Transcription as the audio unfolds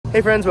Hey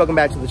friends, welcome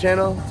back to the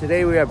channel.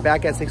 Today we are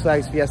back at Six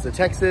Flags Fiesta,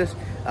 Texas.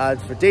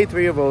 It's for day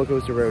 3 of Roller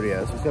Coaster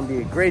Rodeo. So it's gonna be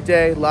a great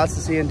day, lots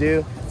to see and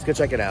do. Let's go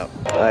check it out.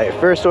 All right,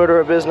 first order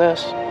of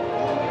business,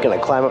 gonna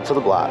climb up to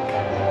the block.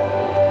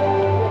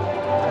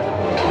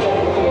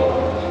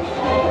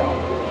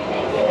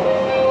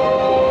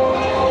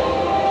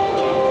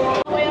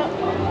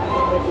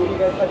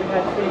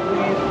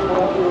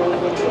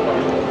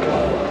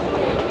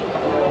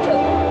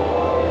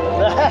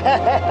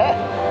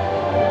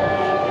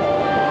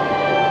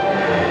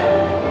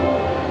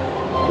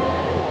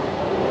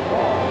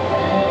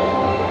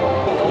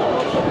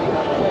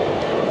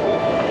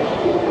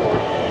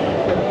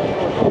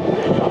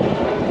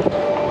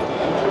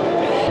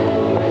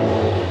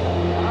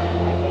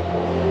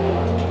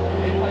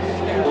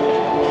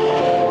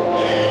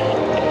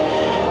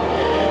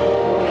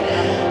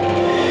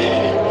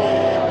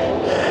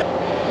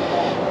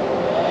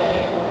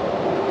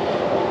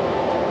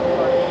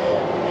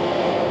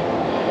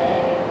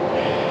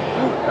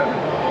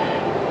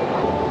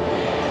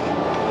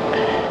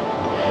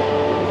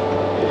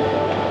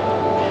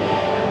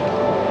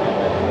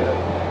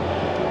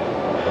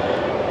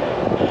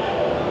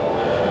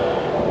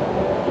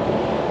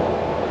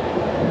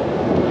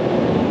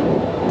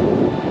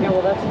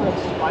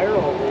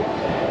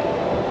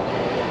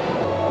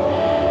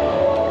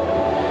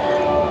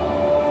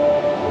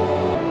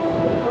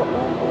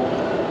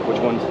 Which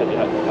ones had to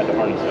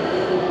harness it?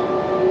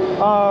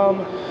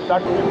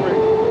 Dr.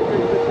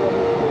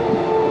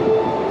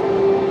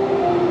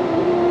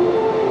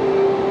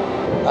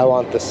 I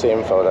want the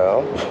same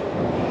photo.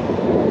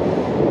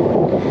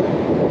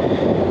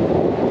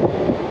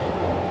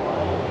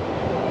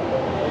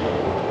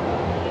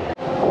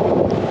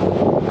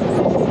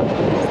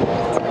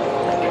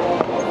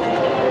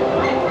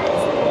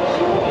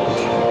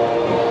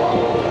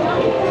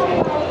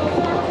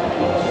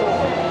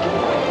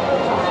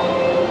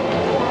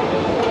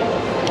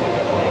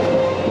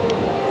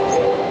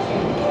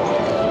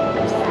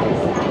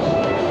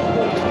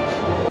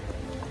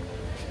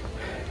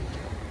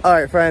 All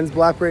right, friends,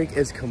 block break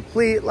is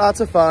complete.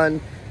 Lots of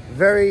fun.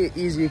 Very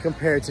easy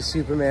compared to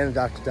Superman and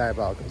Dr.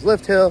 Diabolical's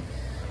lift hill.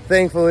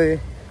 Thankfully,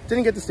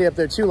 didn't get to stay up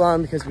there too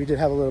long because we did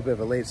have a little bit of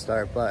a late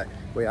start, but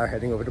we are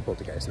heading over to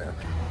Poltergeist now.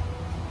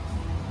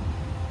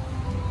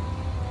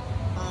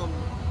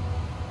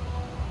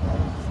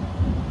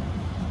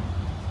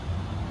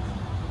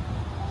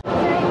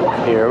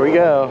 Here we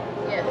go.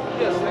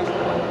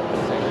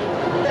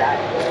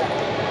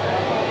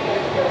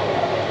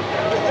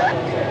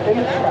 In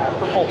the trap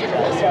for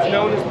Poltergeist. It's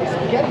known as the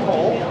spaghetti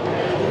hole.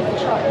 The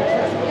trap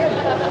is spaghetti.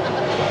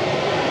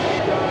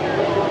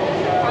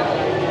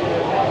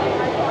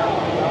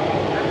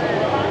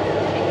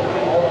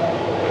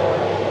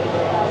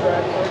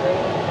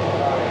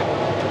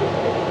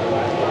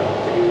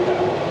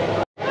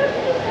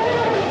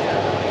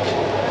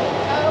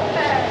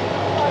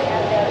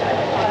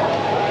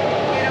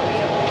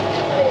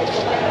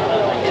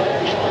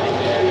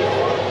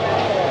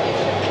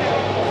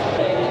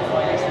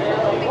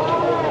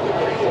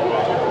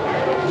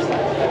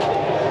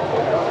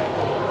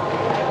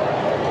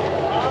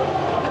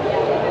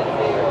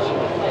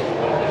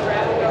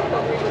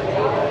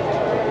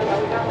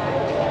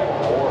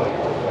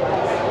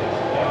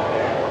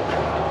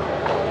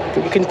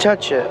 You can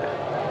touch it.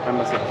 I'm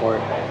a support.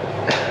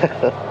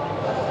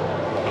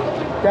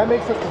 That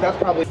makes sense because that's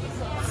probably...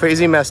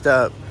 Frazee messed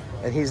up,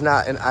 and he's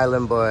not an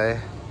island boy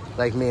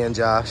like me and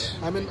Josh.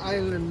 I'm an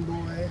island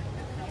boy.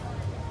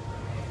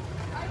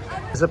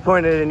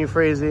 Disappointed in you,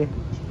 Frazee.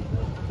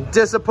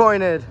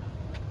 Disappointed.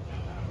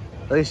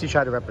 At least you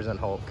tried to represent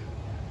Hulk.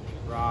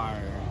 Rawr.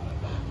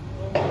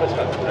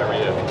 Whatever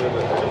you do.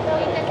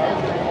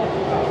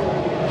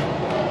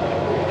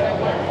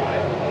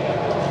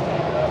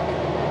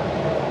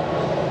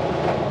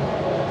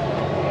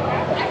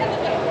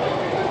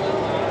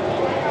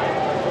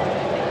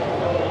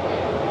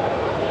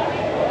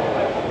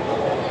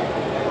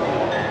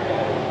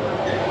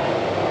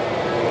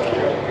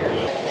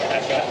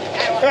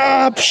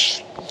 Ah,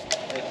 psh.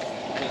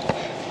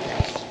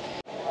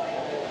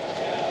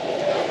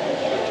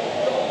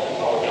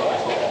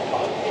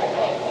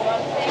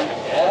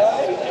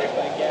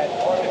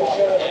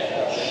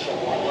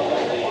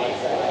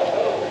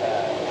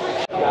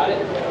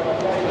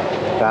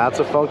 That's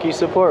a funky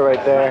support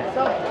right there,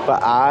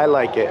 but I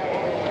like it.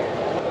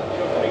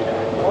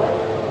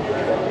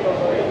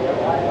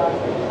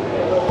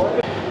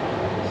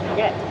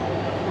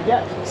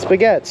 Spaghetti.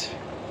 Spaghetti.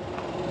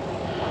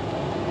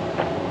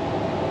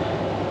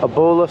 A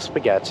bowl of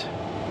spaghetti.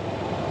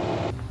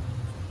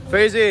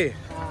 Frazee,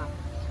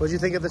 what'd you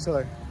think of the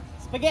tour?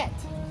 Spaghetti.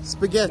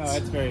 Spaghetti. No,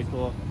 it's very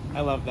cool.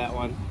 I love that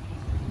one.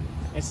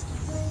 It's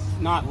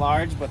not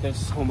large, but there's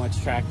so much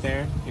track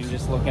there. And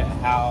just look at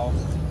how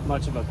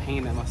much of a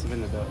pain that must have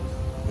been to build.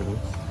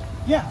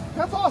 Yeah,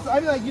 that's awesome.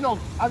 I mean, like, you know,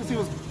 obviously it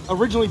was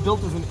originally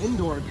built as an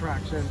indoor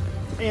attraction.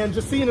 And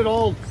just seeing it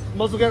all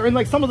muzzle together, and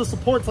like some of the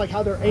supports, like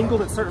how they're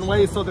angled at certain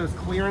ways so there's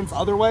clearance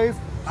other ways.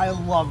 I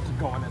loved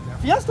going in there.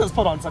 Fiesta has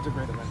put on such a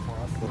great event for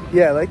us.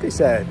 Yeah, like they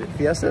said,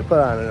 Fiesta put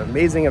on an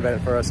amazing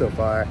event for us so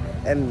far.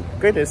 And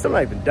granted, it's still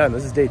not even done.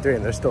 This is day 3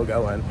 and they're still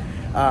going.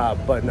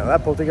 But no,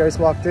 that Poltergeist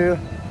walkthrough,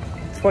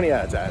 20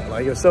 out of 10.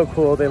 Like, it was so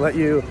cool. They let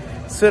you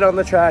sit on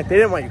the track. They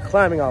didn't want you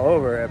climbing all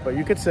over it, but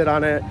you could sit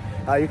on it.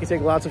 You could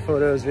take lots of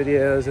photos,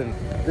 videos, and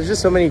there's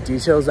just so many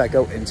details that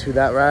go into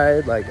that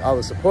ride. Like all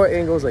the support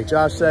angles, like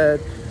Josh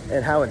said,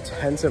 and how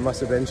intense it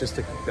must have been just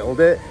to build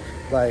it.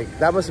 Like,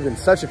 that must have been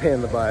such a pain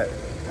in the butt.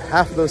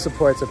 Half of those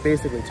supports are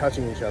basically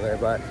touching each other,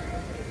 but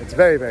it's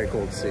very, very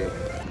cool to see.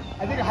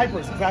 I think a hyper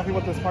is exactly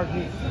what this park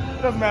needs.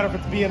 It doesn't matter if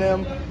it's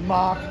B&M,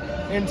 Mach,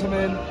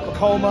 Intamin,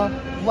 Tacoma.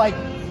 Like,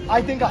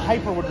 I think a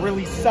hyper would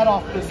really set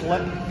off this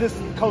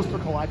coaster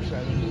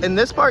collection. And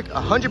this park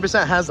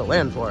 100% has the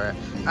land for it.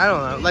 I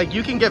don't know, like,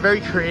 you can get very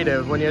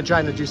creative when you're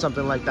trying to do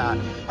something like that.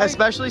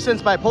 Especially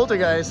since by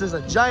Poltergeist, there's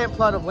a giant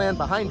plot of land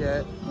behind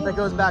it that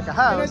goes back a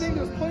house. And I think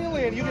there's plenty of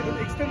land. You can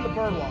extend the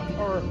bird walk,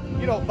 or,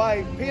 you know,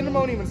 by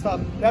Pandemonium and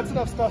stuff, that's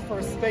enough stuff for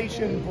a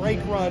station,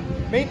 brake run,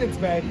 maintenance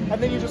bay,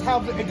 and then you just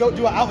have to go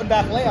do an out and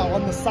back layout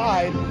on the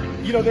side.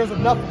 You know, there's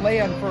enough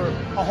land for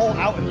a whole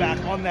out and back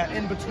on that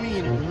in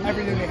between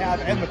everything they have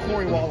and the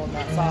quarry wall on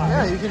that side.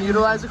 Yeah, you can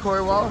utilize the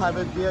quarry wall, have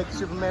it be like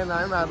Superman and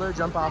Iron Rattler,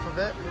 jump off of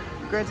it.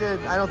 Granted,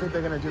 I don't think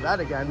they're going to do that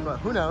again, but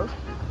who knows?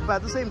 But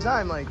at the same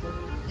time, like,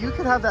 you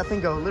could have that thing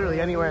go literally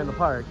anywhere in the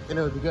park and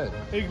it would be good.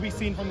 It could be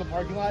seen from the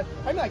parking lot.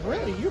 I mean, like,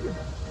 really, you could,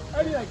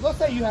 I mean, like, let's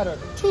say you had a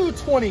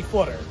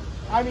 220-footer.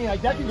 I mean,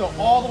 like, that can go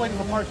all the way to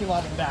the parking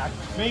lot and back.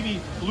 Maybe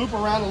loop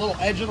around a little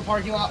edge of the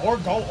parking lot or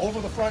go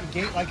over the front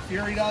gate like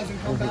Fury does and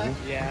come back.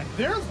 Yeah.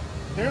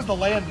 There's the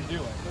land to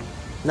do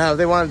it. Now, if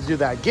they wanted to do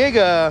that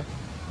Geauga,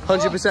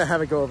 100%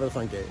 have it go over the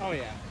front gate. Oh,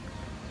 yeah.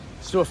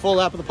 Just do a full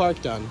lap of the park,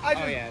 done. Oh,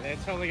 yeah. They're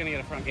totally going to get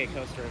a front gate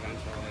coaster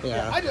eventually.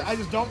 Yeah. I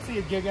just don't see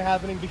a Giga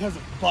happening because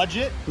of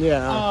budget.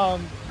 Yeah.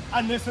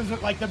 And this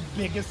isn't like the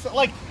biggest,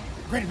 like,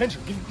 Great Adventure.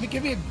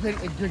 Give me a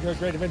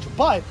great Adventure.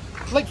 But,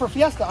 like, for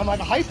Fiesta, I'm like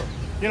a hyper.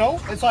 You know?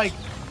 It's like,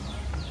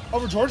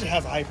 over Georgia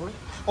has a hyper.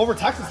 Over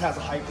Texas has a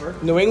hyper.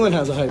 New England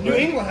has a hyper. New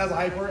England has a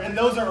hyper, and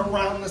those are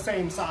around the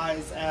same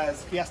size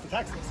as Fiesta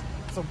Texas.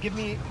 So give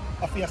me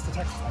a Fiesta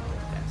Texas hyper.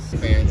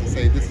 Fan to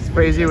say this is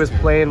Crazy was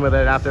playing with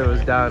it after it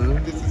was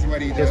done. This is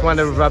what he Just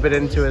wanted to rub it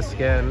into his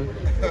skin.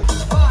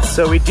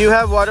 So we do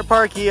have Water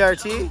Park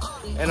ERT,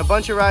 and a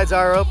bunch of rides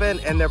are open,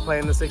 and they're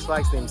playing the Six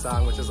Flags theme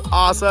song, which is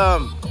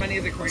awesome.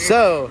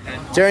 So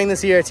during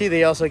this ERT,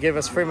 they also give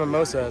us free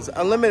mimosas,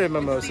 unlimited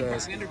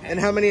mimosas. And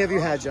how many have you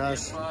had,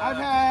 Josh? I've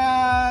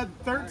had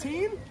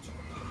 13.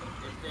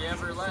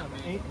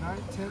 8,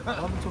 9, 10,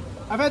 11, 12.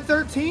 I've had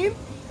 13,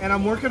 and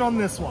I'm working on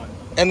this one.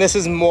 And this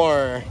is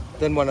more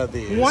than one of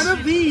these. One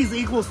of these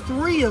equals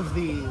 3 of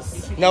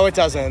these. No, it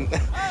doesn't.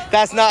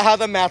 That's not how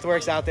the math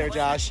works out there,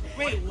 Josh.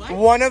 Wait, what?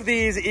 One of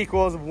these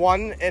equals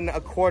 1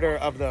 1/4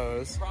 of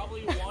those.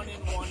 Probably 1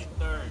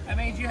 1/3. How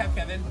many did you have,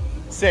 Kevin?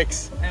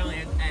 6. I only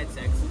had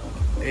 6.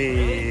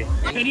 Hey.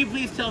 Can you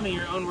please tell me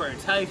your own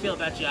words? How do you feel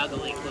about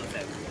Geauga Lake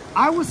closing?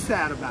 I was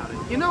sad about it.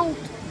 You know,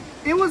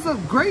 it was a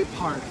great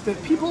park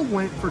that people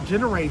went for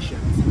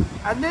generations.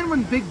 And then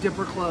when Big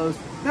Dipper closed,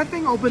 that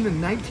thing opened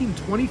in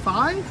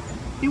 1925.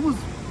 It was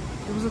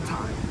a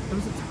time. It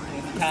was a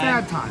time. A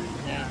sad time.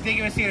 Yeah. You think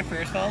it was Cedar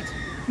Fair's fault?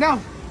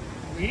 No,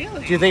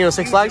 Really? Do you think it was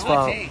Six Flags'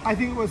 fault? I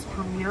think it was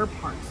Premier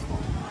Park's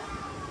fault.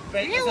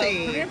 But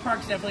really? So Premier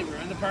Park's definitely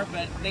ruined the park,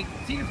 but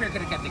Cedar Fair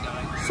could have kept it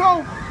going.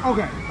 So,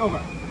 okay.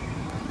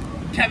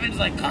 Kevin's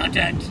like,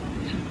 content.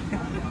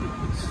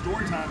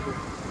 Story time.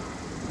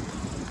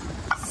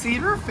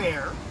 Cedar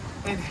Fair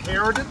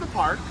inherited the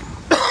park,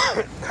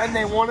 and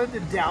they wanted to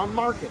down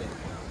market it.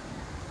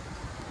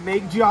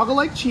 Make Geauga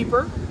Lake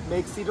cheaper,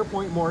 make Cedar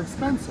Point more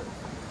expensive.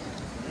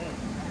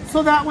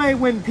 So that way,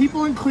 when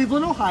people in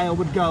Cleveland, Ohio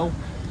would go,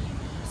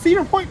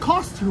 Cedar Point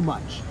costs too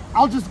much,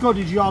 I'll just go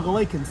to Geauga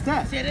Lake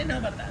instead. See, I didn't know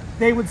about that.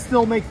 They would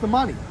still make the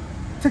money.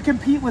 To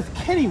compete with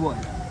Kennywood.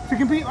 To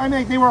compete, I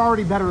mean, they were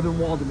already better than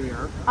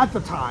Waldemere at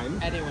the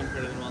time. Anyone's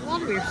better than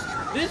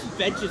Waldemere. This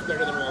bench is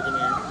better than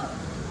Waldemere.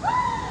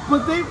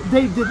 But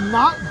they did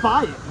not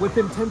buy it with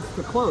intents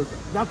to close it.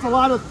 That's a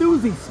lot of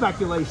Thoosie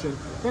speculation.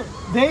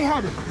 They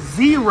had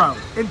 0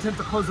 intent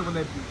to close it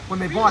when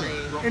they bought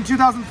it in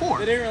 2004.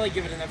 They didn't really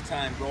give it enough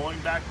time.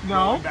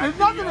 No, it's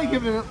not that they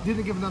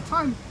didn't give enough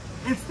time.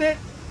 It's that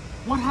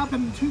what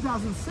happened in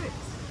 2006.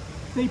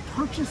 They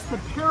purchased the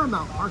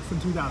Paramount Parks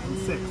in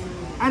 2006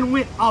 and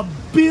went $1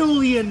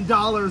 billion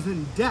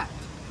in debt.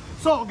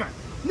 So okay,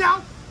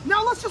 now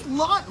let's just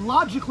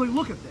logically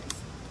look at this.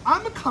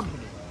 I'm a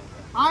company.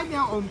 I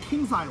now own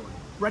Kings Island,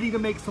 ready to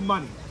make some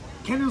money.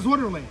 Canada's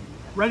Wonderland,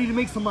 ready to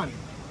make some money.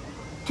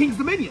 King's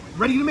Dominion,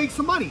 ready to make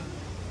some money.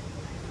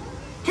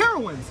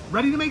 Carowinds,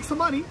 ready to make some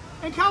money.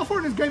 And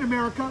California's Great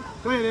America,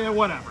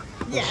 whatever.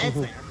 Yeah, it's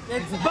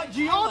fair. But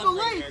Geauga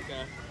Lake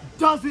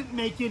doesn't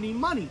make any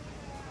money.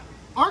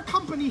 Our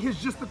company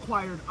has just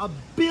acquired $1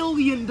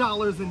 billion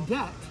in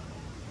debt.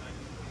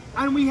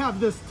 And we have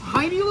this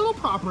tiny little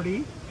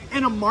property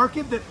in a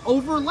market that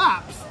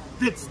overlaps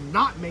that's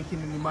not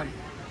making any money.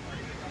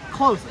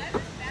 Close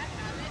it.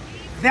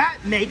 That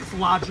makes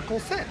logical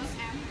sense.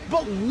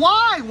 But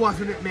why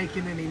wasn't it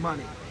making any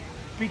money?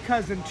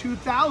 Because in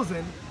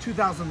 2000,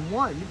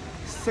 2001,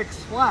 Six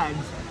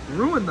Flags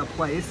ruined the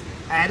place,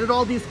 added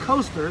all these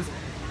coasters,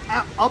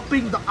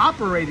 upping the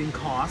operating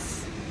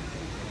costs,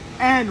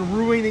 and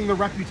ruining the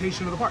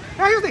reputation of the park.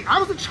 Now here's the thing, I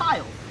was a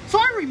child, so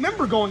I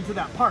remember going to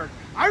that park.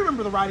 I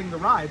remember riding the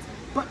rides,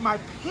 but my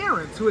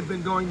parents, who had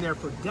been going there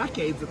for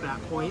decades at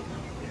that point,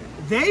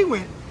 they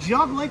went,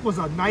 Geauga Lake was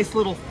a nice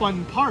little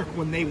fun park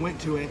when they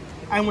went to it,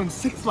 and when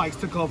Six Flags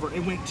took over,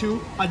 it went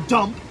to a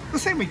dump. The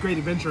same way Great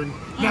Adventure and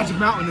Magic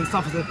Mountain and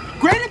stuff is a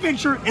Great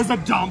Adventure is a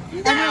dump.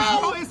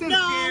 No, and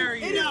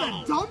it is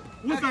a dump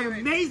with an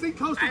amazing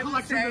coaster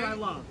collection that I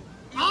love.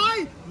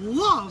 I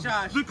love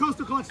the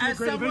coaster collection of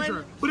Great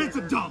Adventure, but it's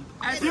a dump.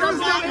 There is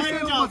no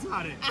anything else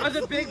about it. It was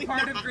a big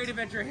part of Great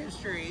Adventure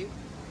history.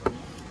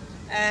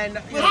 And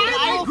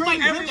I love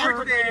Great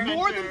Adventure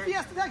more than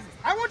Fiesta, Texas.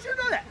 I want you to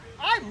know that.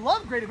 I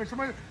love Great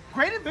Adventure.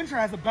 Great Adventure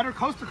has a better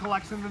coaster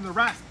collection than the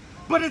rest,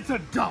 but it's a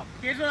dump.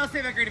 Here's what I'll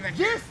say about Great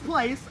Adventure. This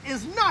place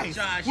is nice,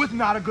 Josh, with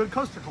not a good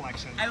coaster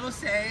collection. I will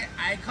say,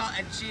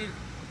 and she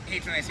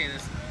hates when I say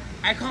this,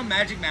 I call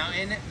Magic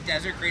Mountain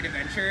Desert Great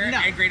Adventure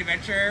and Great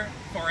Adventure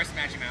Forest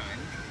Magic Mountain.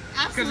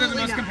 Because they're the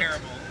most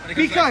comparable. When it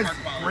comes because to,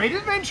 like, park Great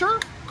Adventure,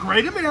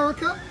 Great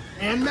America,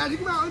 and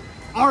Magic Mountain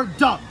are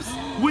dumps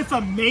with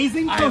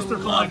amazing coaster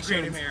collections.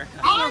 Great America.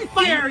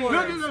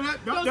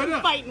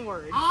 Fighting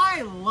words.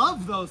 I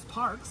love those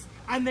parks,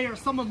 and they are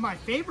some of my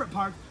favorite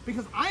parks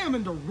because I am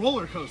into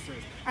roller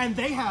coasters, and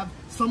they have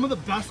some of the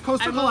best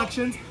coaster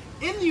collections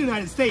in the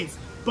United States,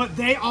 but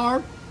they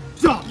are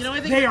dumps. You know,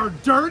 they are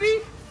dirty,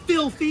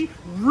 filthy,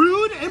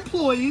 rude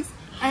employees,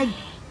 I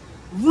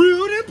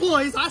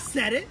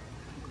said it,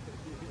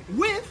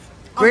 with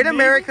Great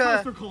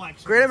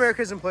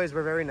America's employees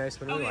were very nice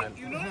when we went.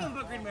 You know what I love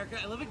about Great America?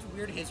 I love its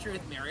weird history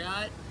with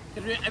Marriott.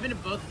 Because I've been to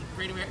both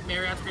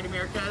Marriott's Great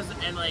Americas,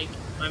 and like,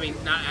 I mean,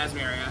 not as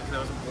Marriott because I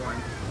wasn't born,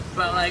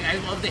 but like, I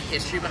love the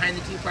history behind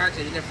the two parks.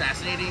 I think they're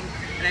fascinating,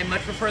 and I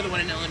much prefer the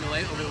one in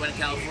Illinois over the one in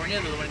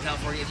California. The one in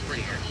California is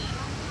prettier.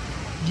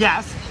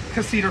 Yes,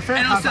 because Cedar Fair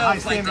has a high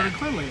standard of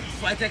cleanliness.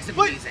 Flight deck's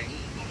amazing.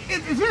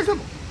 It's very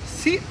simple.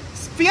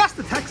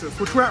 Fiesta, Texas,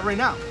 which we're at right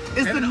now,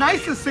 is the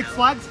nicest Six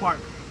Flags park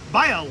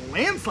by a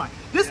landslide.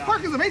 This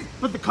park is amazing,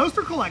 but the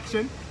coaster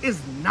collection is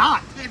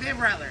not They have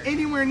Rattler.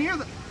 Anywhere near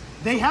the.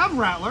 They have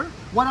Rattler.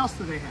 What else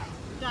do they have?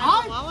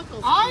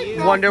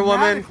 I Wonder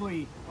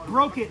Woman.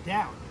 Broke it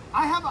down.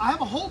 I have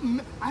a whole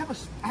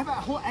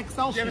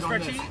Excel sheet on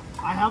this.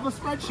 I have a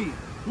spreadsheet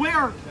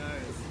where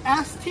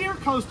S tier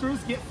coasters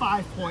get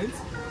 5 points,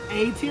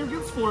 A tier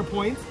gets 4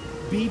 points,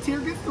 B tier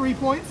gets 3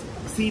 points,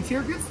 C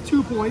tier gets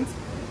 2 points,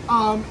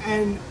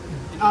 and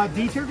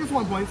D tier gets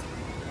 1 point.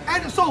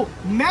 And so,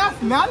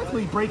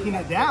 mathematically breaking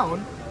it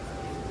down,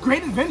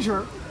 Great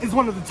Adventure is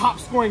one of the top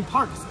scoring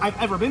parks I've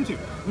ever been to.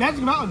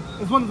 Magic Mountain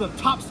is one of the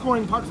top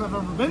scoring parks I've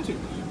ever been to.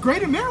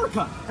 Great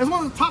America is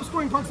one of the top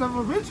scoring parks I've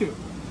ever been to.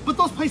 But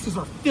those places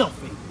are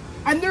filthy.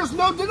 And there's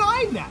no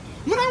denying that.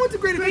 When I went to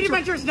Great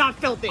Adventure is not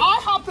filthy. I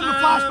hopped in the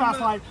Flash Pass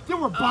line. There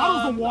were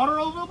bottles of water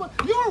over the place.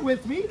 You were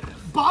with me.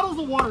 Bottles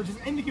of water just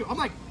in the queue. I'm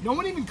like, no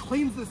one even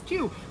cleans this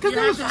queue. Because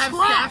there was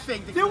trash.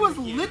 There was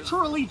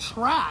literally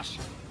trash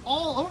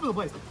all over the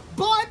place.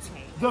 But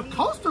the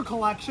coaster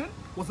collection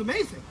was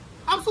amazing.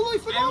 Absolutely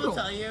phenomenal. I will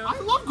tell you, I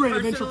love Great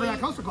Adventure for that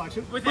coaster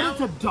collection, but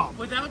it's a dump.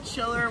 Without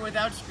Chiller,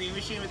 without Scream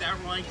Machine, without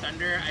Rolling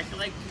Thunder, I feel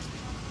like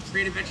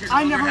Great Adventure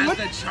has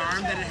the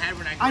charm that it had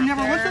when I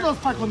never went to those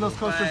parks when those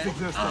coasters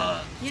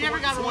existed. You never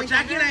got Rolling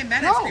Thunder? Jackie and I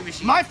met at Scream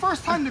Machine. My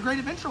first time to Great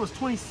Adventure was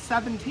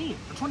 2017 or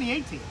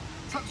 2018.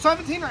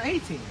 17 or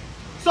 18.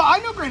 So I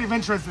know Great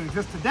Adventure doesn't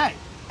exist today.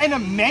 An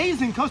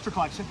amazing coaster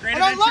collection,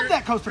 and I love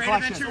that coaster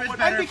collection.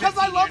 And because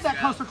I love that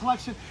coaster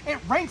collection, it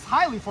ranks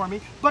highly for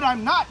me, but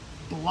I'm not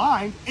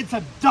blind. It's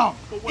a dump.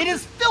 It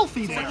is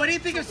filthy there. So what do you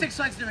think of Six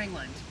Flags New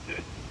England?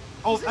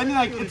 Oh, I mean,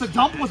 like, it's a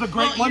dump with a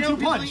great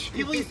 1-2 punch.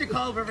 People used to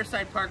call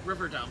Riverside Park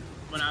River Dump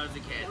when I was a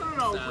kid.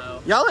 No.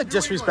 So. Y'all are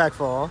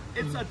disrespectful.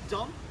 It's a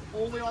dump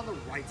only on the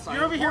right side.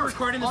 You're over here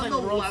recording this on like the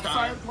a world left star.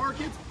 side of the park,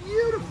 it's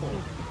beautiful.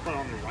 But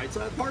on the right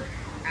side of the park,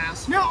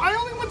 asphalt. Now, I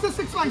only went to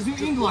Six Flags New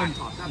England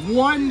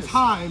one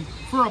time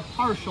for a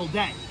partial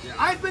day. Yeah.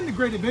 I've been to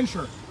Great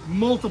Adventure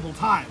multiple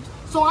times.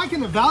 So I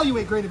can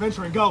evaluate Great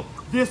Adventure and go,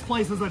 this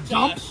place is a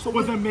dump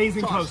with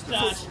amazing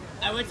coasters.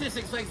 I went to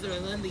Six Flags New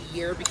England the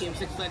year it became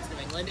Six Flags New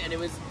England, and it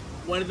was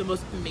one of the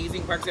most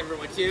amazing parks I ever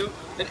went to.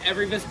 That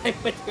every visit I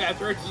went to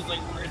afterwards was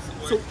like worse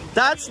and worse. So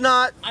that's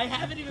not I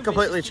haven't even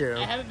completely true.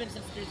 I haven't been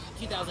since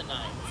 2009.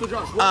 So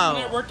Josh, when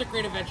I worked at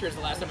Great Adventure is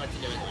the last time I went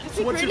to New England.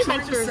 So what Great you're trying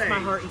Adventure to say, is my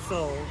heart and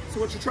soul. So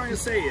what you're trying to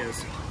say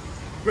is,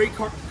 great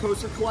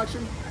coaster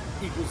collection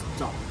equals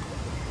dump.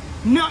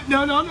 No.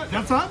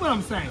 That's not what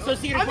I'm saying. So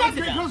Cedar I thought Point's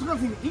great coaster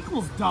collection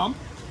equals dump.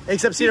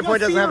 Except Cedar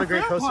Point doesn't have a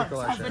great Fair coaster Parks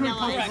has collection. good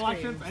coaster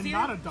collections and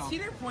not a dump.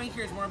 Cedar Point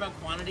here is more about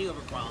quantity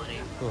over quality.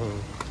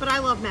 But I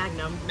love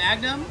Magnum.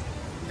 Magnum,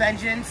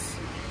 Vengeance,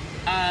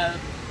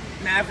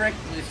 Maverick,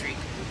 Blue Streak,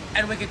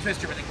 and Wicked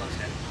Twister really close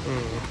to it.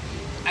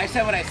 I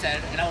said what I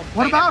said, and I'll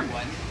What about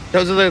everyone.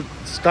 Those are the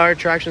star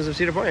attractions of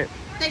Cedar Point.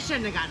 They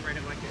shouldn't have gotten rid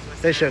of Wicked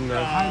Twister. They shouldn't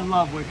have. I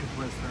love Wicked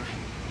Twister.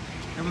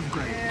 It was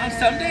great. On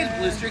some days,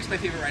 Blue Streak's my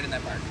favorite ride in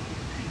that park.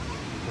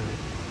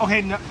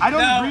 Okay, no, I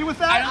don't agree with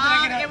that. I don't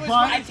think I it was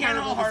can. really I can't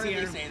terrible this wholeheartedly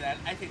year. say that.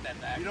 I take that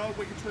back. You know what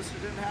Wicked Twister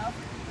didn't have?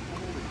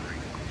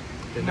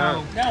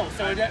 No. No,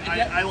 so I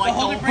the like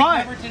Holy the- Break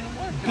but never didn't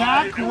work.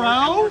 Back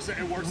row,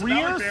 It works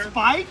rear about there.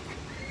 spike,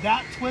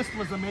 that twist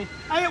was amazing.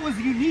 And it was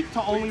unique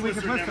to only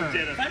Wicked Twister never Twister.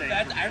 did a Fun thing.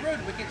 fact, I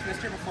rode Wicked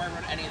Twister before I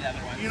rode any of the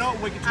other ones. You know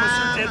what Wicked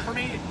Twister did for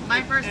me?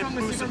 My first It one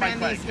was boosted my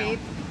Superman the credit count.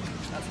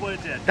 Escape. That's what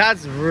it did.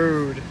 That's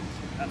rude.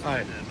 That's All what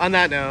right, it did. on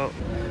that note.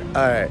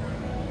 All right,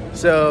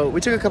 so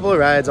we took a couple of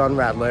rides on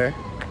Rattler,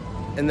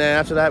 and then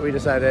after that we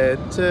decided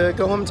to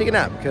go home and take a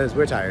nap because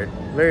we're tired,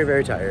 very,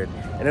 very tired,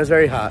 and it was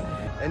very hot.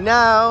 And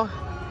now,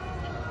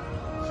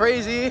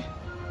 Frazee,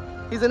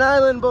 he's an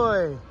island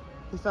boy.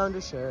 He found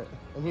his shirt,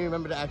 and he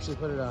remembered to actually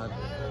put it on.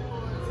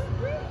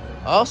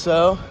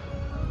 Also,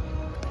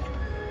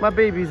 my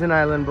baby's an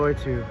island boy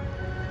too.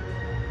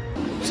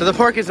 So the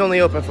park is only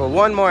open for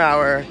 1 more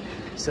hour,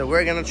 so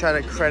we're gonna try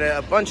to credit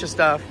a bunch of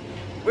stuff.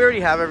 We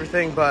already have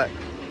everything, but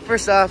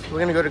first off, we're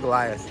gonna go to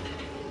Goliath.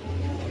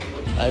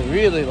 I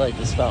really like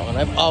this fountain.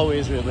 I've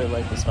always really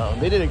liked this fountain.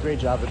 They did a great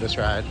job with this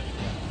ride.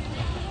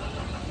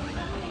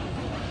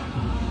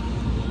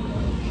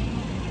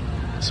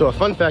 So a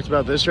fun fact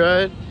about this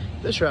ride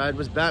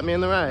was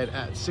Batman the Ride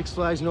at Six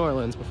Flags New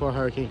Orleans before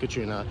Hurricane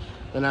Katrina.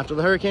 Then after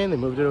the hurricane, they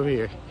moved it over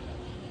here.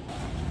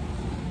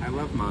 I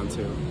love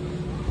Montu.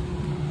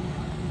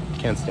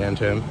 Can't stand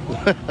him.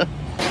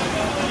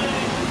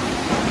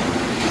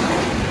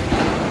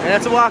 And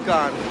it's a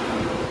walk-on.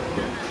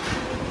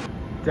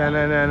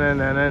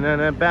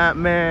 Da-na-na-na-na-na-na,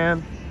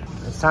 Batman.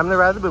 It's time to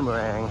ride the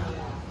Boomerang.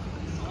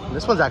 And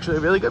this one's actually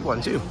a really good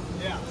one too.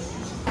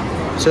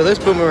 So this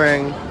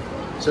Boomerang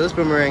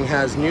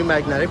has new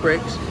magnetic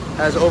brakes,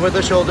 has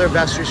over-the-shoulder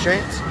vest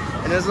restraints,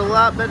 and is a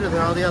lot better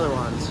than all the other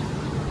ones.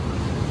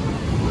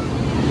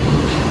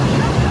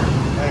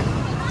 Okay.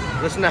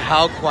 Listen to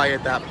how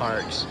quiet that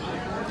parks.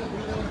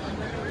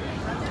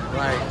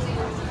 Like,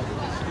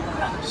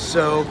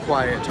 so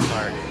quiet to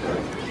park.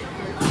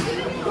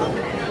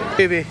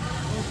 Baby,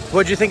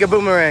 what'd you think of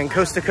Boomerang,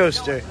 coast to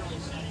coaster?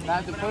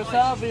 The first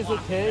half is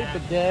okay,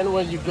 but then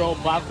when you go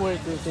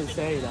backwards, it's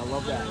insane. I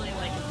love that.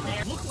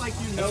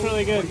 It's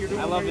really good.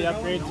 I love the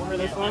upgrades for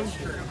this one.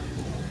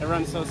 It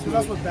runs so smooth.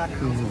 That's what back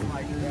row is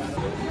like.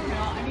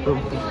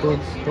 Boom, boom, boom,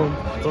 boom,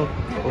 boom,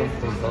 boom,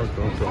 boom,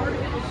 boom, boom.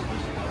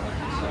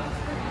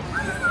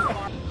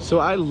 So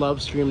I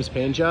love Scream's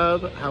paint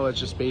job, how it's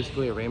just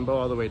basically a rainbow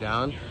all the way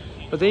down.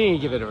 But they need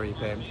to give it a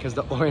repaint because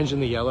the orange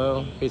and the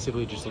yellow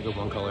basically just look at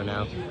one color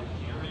now.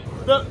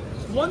 The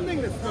one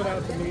thing that stood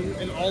out to me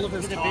in all of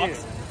his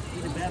talks,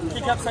 he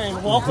kept saying,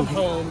 "Welcome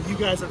home, you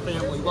guys are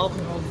family.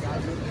 Welcome home,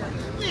 guys."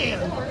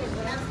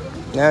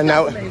 Man.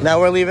 Now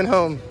we're leaving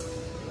home.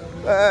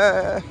 You know,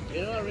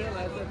 I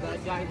realized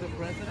that guy's the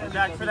president.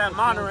 Back for that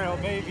monorail,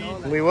 baby.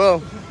 We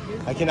will.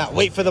 I cannot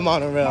wait for the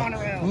monorail.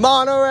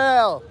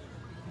 Monorail!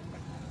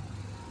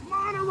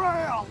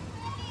 Monorail!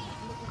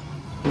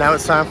 Now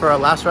it's time for our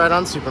last ride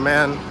on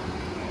Superman.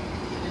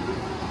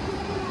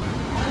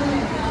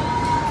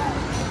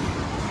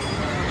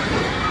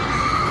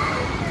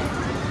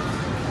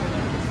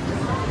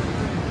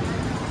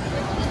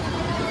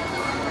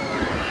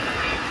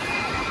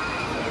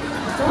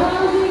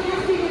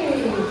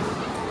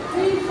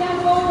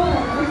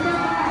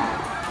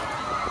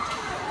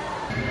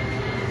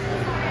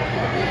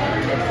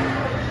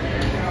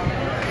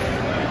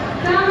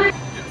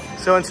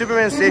 So in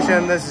Superman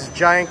Station, there's this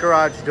giant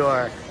garage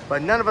door,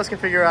 but none of us can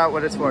figure out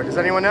what it's for. Does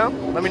anyone know?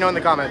 Let me know in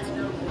the comments.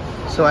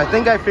 So I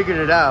think I figured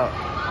it out.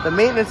 The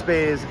maintenance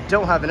bays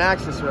don't have an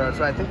access road,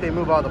 so I think they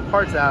move all the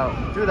parts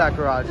out through that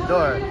garage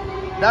door.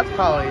 That's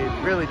probably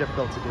really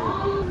difficult to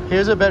do.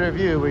 Here's a better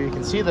view where you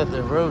can see that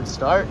the road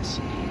starts,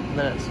 and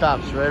then it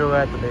stops right over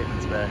at the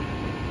maintenance bay.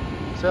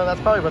 So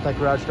that's probably what that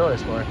garage door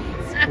is for.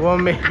 Well,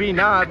 maybe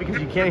not, because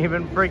you can't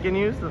even freaking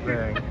use the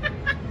thing.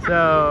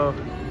 So,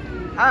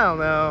 I don't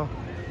know.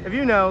 If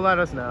you know, let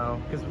us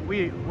know, because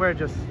we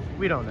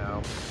don't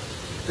know.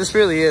 This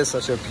really is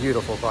such a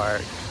beautiful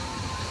park.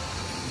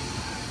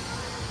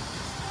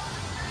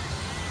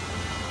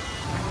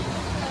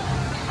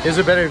 Here's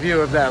a better view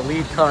of that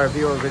lead car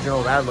view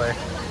original Rattler.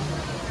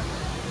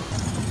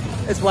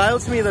 It's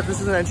wild to me that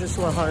this is an entrance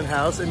to a haunted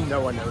house and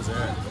no one knows it.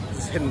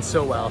 It's hidden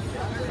so well.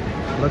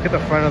 Look at the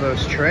front of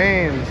those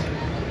trains.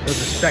 Those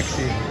are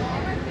sexy.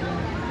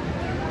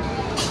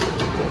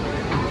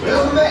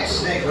 Welcome back,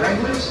 Snake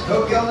Wranglers.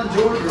 Hope y'all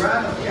enjoyed your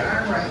ride on the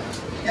Iron Rain.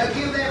 Now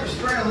give that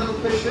restraint a little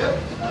push up,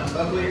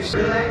 unbuckle your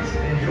relax,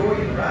 and enjoy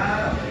your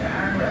ride on the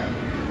Iron Rain.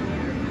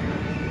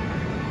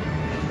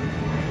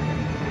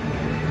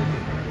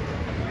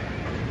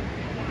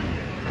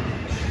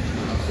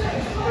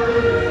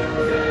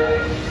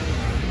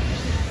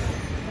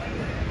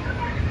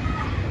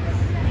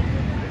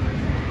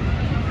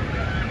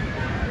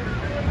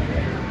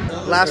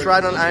 Last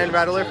ride on Iron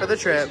Rattler for the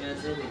trip.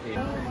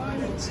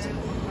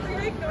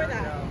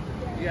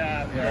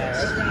 Yeah.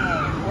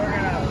 We're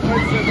gonna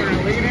push it. We're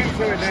gonna lean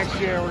into it next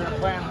year. We're gonna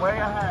plan way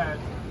ahead.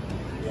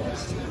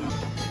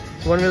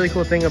 One really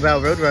cool thing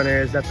about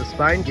Roadrunner is that the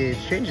spine gauge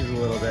changes a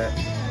little bit.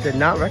 Did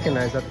not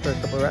recognize that the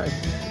first couple of rides.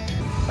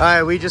 All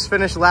right, we just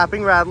finished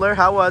lapping Rattler.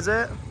 How was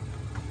it?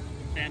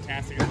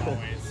 Fantastic as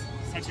always.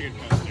 Such a good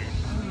coaster.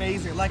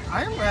 Amazing. Like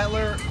Iron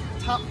Rattler,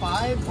 top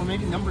 5 or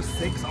maybe number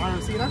 6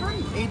 RMC, and I've heard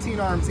 18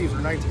 RMCs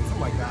or 19, something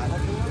like that.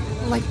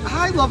 Like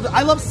I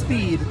love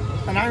speed,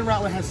 and Iron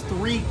Rattler has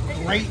 3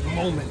 great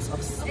moments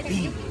of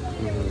speed.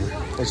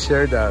 It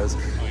sure does.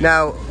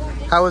 Now,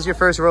 how was your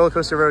first Roller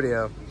Coaster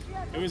Rodeo?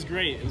 It was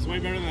great. It was way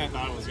better than I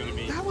thought it was going to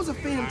be. That was a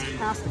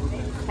fantastic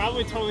one.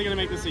 Probably totally going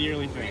to make this a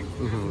yearly thing.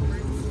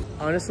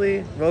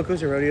 Honestly, Roller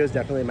Coaster Rodeo is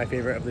definitely my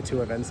favorite of the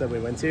 2 events that we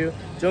went to.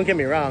 Don't get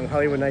me wrong,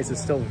 Hollywood Nights is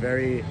still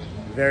very,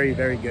 very,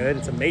 very good.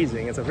 It's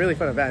amazing. It's a really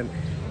fun event.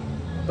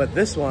 But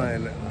this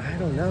one, I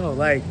don't know,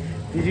 like,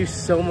 they do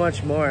so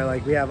much more.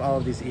 Like, we have all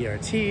of these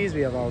ERTs,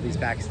 we have all of these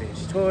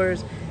backstage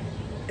tours.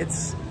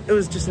 It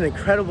was just an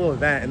incredible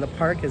event, and the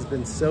park has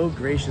been so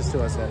gracious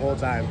to us the whole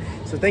time.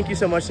 So thank you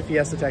so much to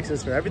Fiesta,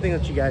 Texas for everything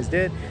that you guys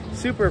did.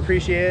 Super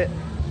appreciate it.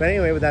 But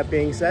anyway, with that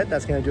being said,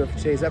 that's going to do it for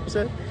today's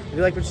episode. If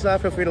you like what you saw,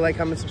 feel free to like,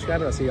 comment,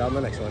 subscribe, and I'll see you all in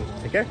the next one.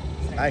 Take care.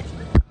 Bye.